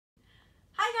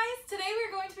Today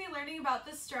we're going to be learning about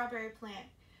the strawberry plant.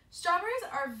 Strawberries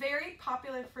are a very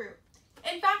popular fruit.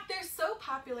 In fact, they're so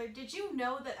popular, did you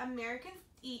know that Americans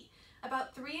eat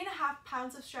about 3.5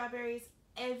 pounds of strawberries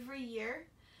every year?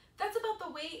 That's about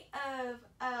the weight of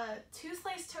a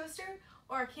 2-slice toaster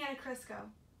or a can of Crisco.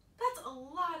 That's a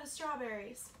lot of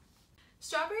strawberries.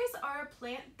 Strawberries are a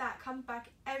plant that comes back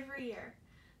every year.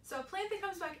 So a plant that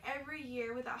comes back every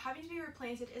year without having to be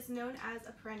replanted is known as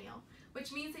a perennial,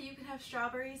 which means that you can have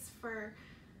strawberries for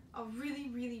a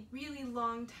really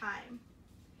long time.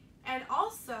 And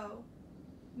also,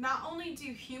 not only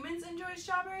do humans enjoy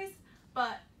strawberries,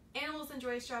 but animals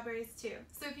enjoy strawberries too.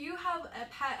 So if you have a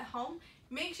pet at home,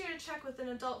 make sure to check with an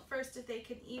adult first if they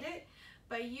can eat it,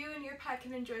 but you and your pet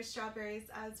can enjoy strawberries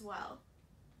as well.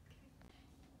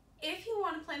 If you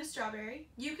want to plant a strawberry,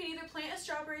 you can either plant a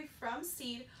strawberry from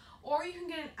seed, or you can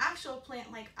get an actual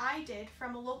plant like I did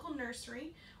from a local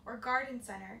nursery or garden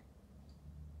center.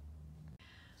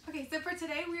 Okay, so for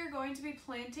today we are going to be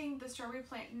planting the strawberry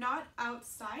plant not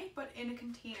outside but in a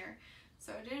container.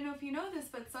 So I didn't know if you know this,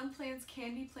 but some plants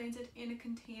can be planted in a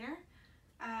container.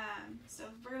 So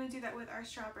we're going to do that with our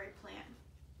strawberry plant.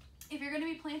 If you're going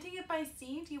to be planting it by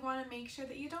seed, you want to make sure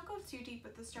that you don't go too deep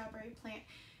with the strawberry plant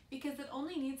because it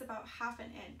only needs about 1/2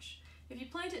 inch. If you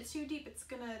plant it too deep, it's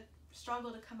going to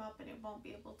struggle to come up and it won't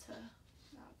be able to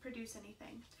produce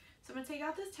anything. So I'm going to take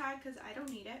out this tag because I don't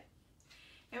need it.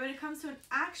 And when it comes to an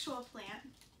actual plant,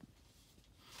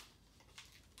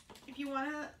 if you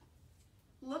want to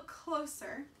look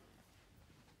closer,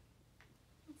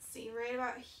 let's see, right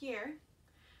about here.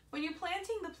 When you're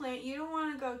planting the plant, you don't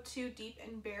want to go too deep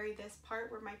and bury this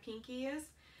part where my pinky is.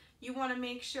 You want to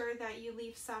make sure that you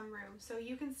leave some room. So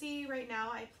you can see right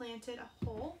now I planted a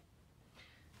hole.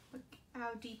 Look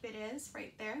how deep it is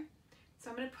right there. So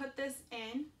I'm going to put this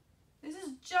in. This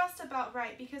is just about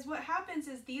right because what happens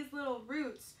is these little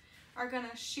roots are going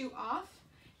to shoot off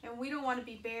and we don't want to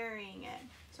be burying it.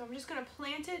 So I'm just going to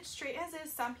plant it straight as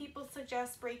is. Some people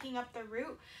suggest breaking up the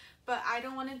root, but I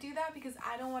don't want to do that because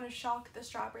I don't want to shock the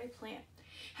strawberry plant.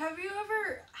 Have you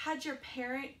ever had your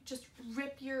parent just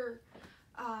rip your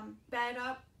bed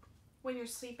up when you're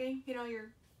sleeping? You know,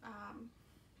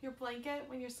 your blanket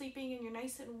when you're sleeping and you're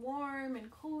nice and warm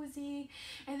and cozy,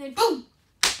 and then boom,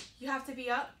 you have to be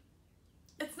up.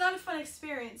 It's not a fun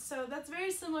experience. So that's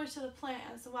very similar to the plant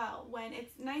as well. When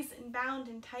it's nice and bound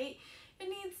and tight, it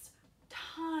needs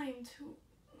time to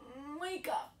wake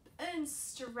up and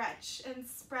stretch and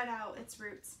spread out its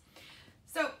roots.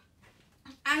 So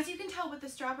as you can tell with the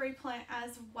strawberry plant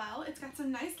as well, it's got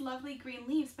some nice lovely green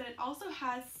leaves, but it also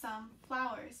has some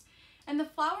flowers. And the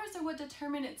flowers are what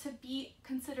determine it to be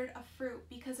considered a fruit,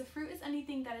 because a fruit is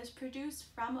anything that is produced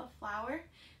from a flower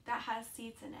that has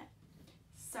seeds in it.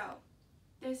 So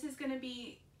this is going to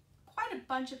be quite a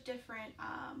bunch of different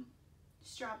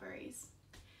strawberries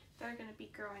that are going to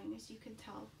be growing, as you can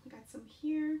tell. We got some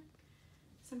here,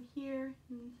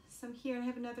 and some here, and I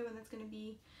have another one that's going to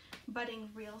be budding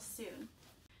real soon.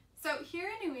 So here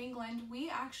in New England, we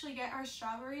actually get our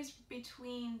strawberries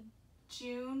between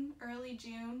early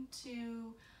June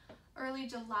to early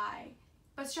July.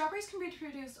 But strawberries can be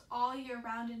produced all year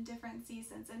round in different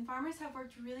seasons, and farmers have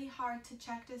worked really hard to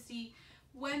check to see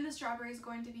when the strawberry is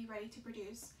going to be ready to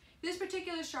produce. This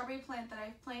particular strawberry plant that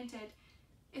I've planted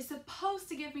is supposed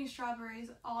to give me strawberries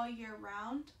all year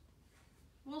round.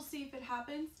 We'll see if it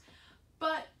happens,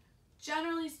 but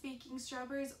generally speaking,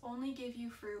 strawberries only give you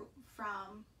fruit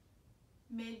from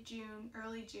mid-June,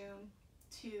 early June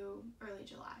to early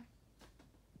July.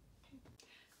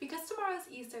 Because tomorrow's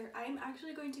Easter, I'm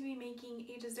actually going to be making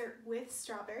a dessert with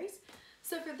strawberries.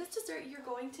 So for this dessert, you're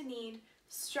going to need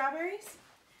strawberries,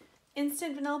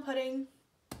 instant vanilla pudding,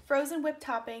 frozen whipped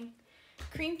topping,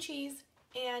 cream cheese,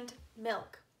 and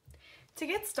milk. To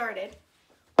get started,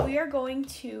 we are going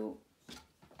to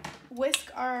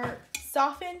whisk our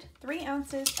softened 3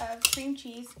 ounces of cream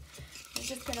cheese. I'm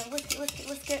just gonna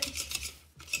whisk it.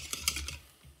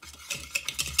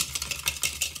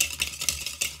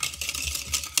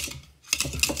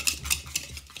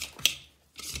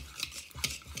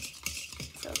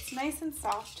 So it's nice and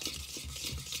soft.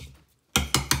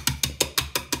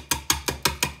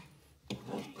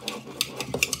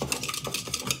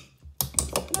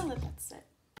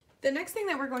 The next thing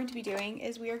that we're going to be doing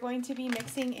is we are going to be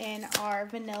mixing in our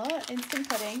vanilla instant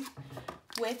pudding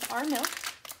with our milk.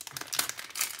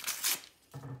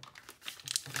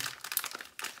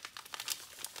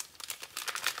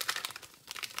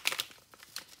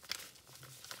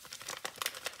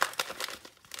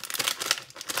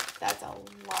 That's a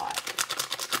lot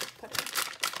of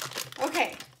pudding.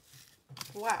 Okay.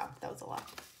 Wow, that was a lot.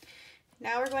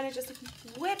 Now we're going to just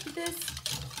whip this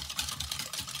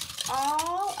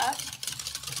all up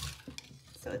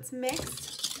so it's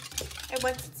mixed. And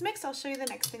once it's mixed, I'll show you the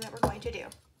next thing that we're going to do.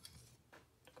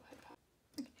 Go ahead, Pop.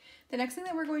 Okay. The next thing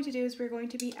that we're going to do is we're going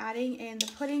to be adding in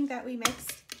the pudding that we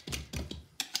mixed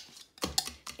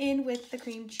in with the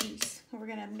cream cheese. And we're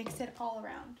gonna mix it all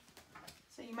around.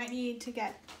 So you might need to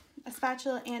get a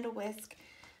spatula and a whisk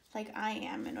like I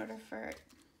am in order for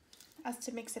us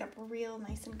to mix it up real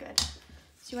nice and good.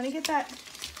 So you wanna get that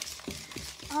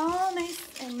all nice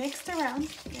and mixed around.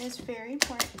 It is very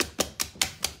important.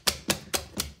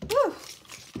 Woo!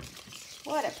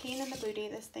 What a pain in the booty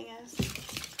this thing is.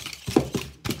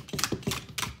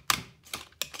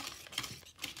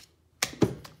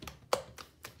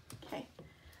 Okay,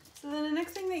 so then the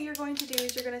next thing that you're going to do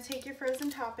is you're going to take your frozen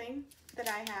topping that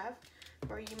I have,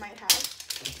 or you might have,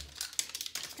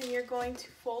 and you're going to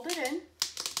fold it in.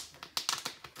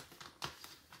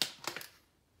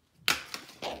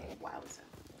 Wowza.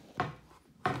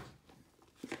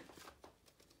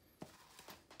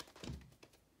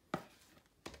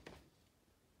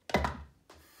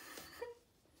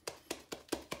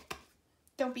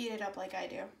 Don't beat it up like I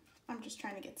do. I'm just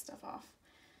trying to get stuff off.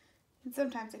 And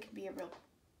sometimes it can be a real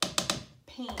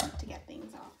pain to get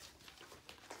things off.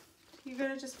 You're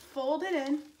gonna just fold it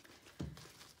in.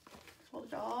 Fold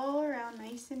it all around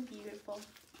nice and beautiful.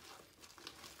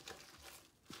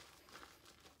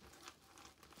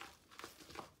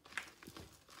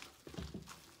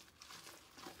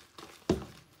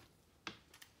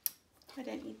 I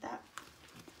didn't eat that.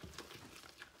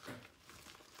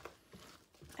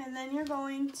 And then you're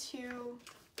going to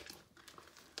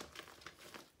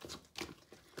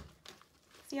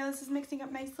see how this is mixing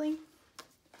up nicely?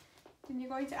 And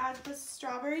you're going to add the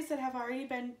strawberries that have already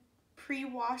been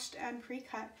pre-washed and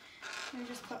pre-cut. And you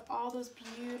just put all those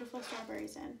beautiful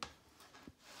strawberries in.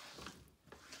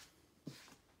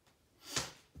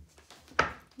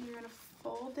 And you're going to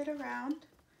fold it around,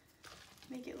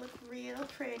 make it look real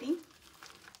pretty.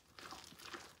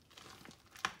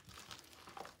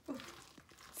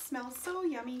 Smells so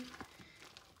yummy,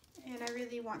 and I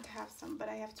really want to have some, but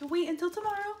I have to wait until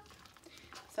tomorrow.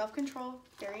 Self-control,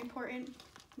 very important.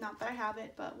 Not that I have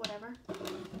it, but whatever.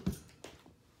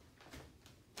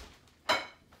 I'm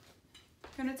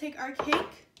gonna take our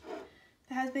cake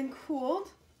that has been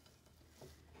cooled.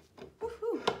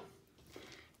 Woohoo!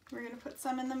 We're gonna put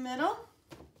some in the middle.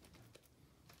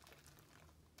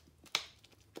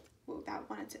 Whoa, that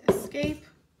wanted to escape.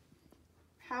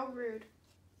 How rude.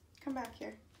 Come back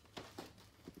here.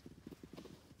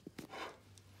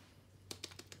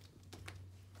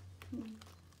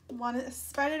 Want to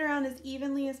spread it around as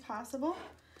evenly as possible.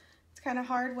 It's kind of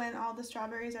hard when all the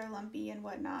strawberries are lumpy and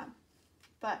whatnot,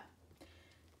 but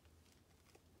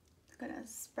I'm gonna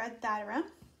spread that around.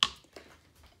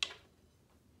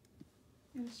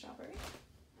 And the strawberry.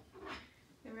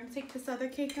 And we're gonna take this other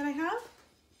cake that I have.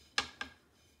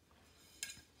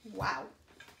 Wow.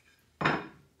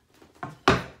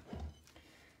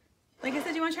 Like I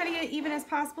said, you want to try to get it even as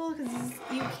possible because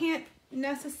you can't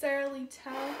necessarily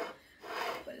tell,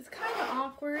 but it's kind of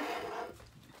awkward.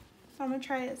 So I'm going to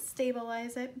try to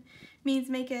stabilize it. Means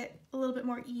make it a little bit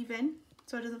more even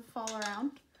so it doesn't fall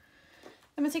around.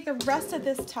 I'm going to take the rest of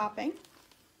this topping,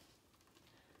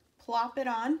 plop it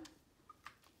on.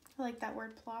 I like that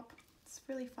word, plop. It's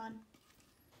really fun.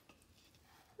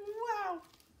 Wow.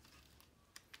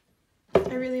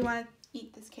 I really want to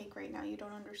eat this cake right now. You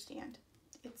don't understand.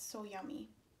 It's so yummy.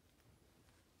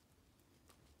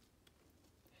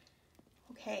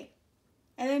 Okay,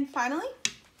 and then finally,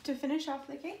 to finish off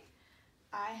the cake,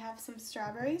 I have some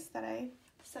strawberries that I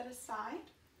set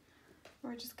aside.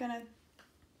 We're just gonna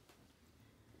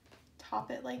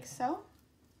top it like so.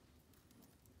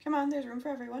 Come on, there's room for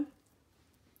everyone.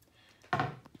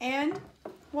 And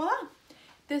voila!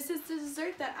 This is the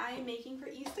dessert that I am making for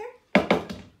Easter.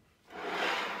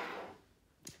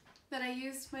 That I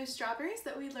used my strawberries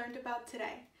that we learned about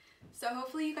today. So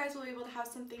hopefully you guys will be able to have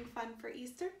something fun for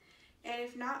Easter. And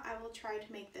if not, I will try to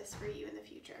make this for you in the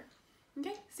future.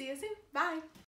 Okay, see you soon. Bye.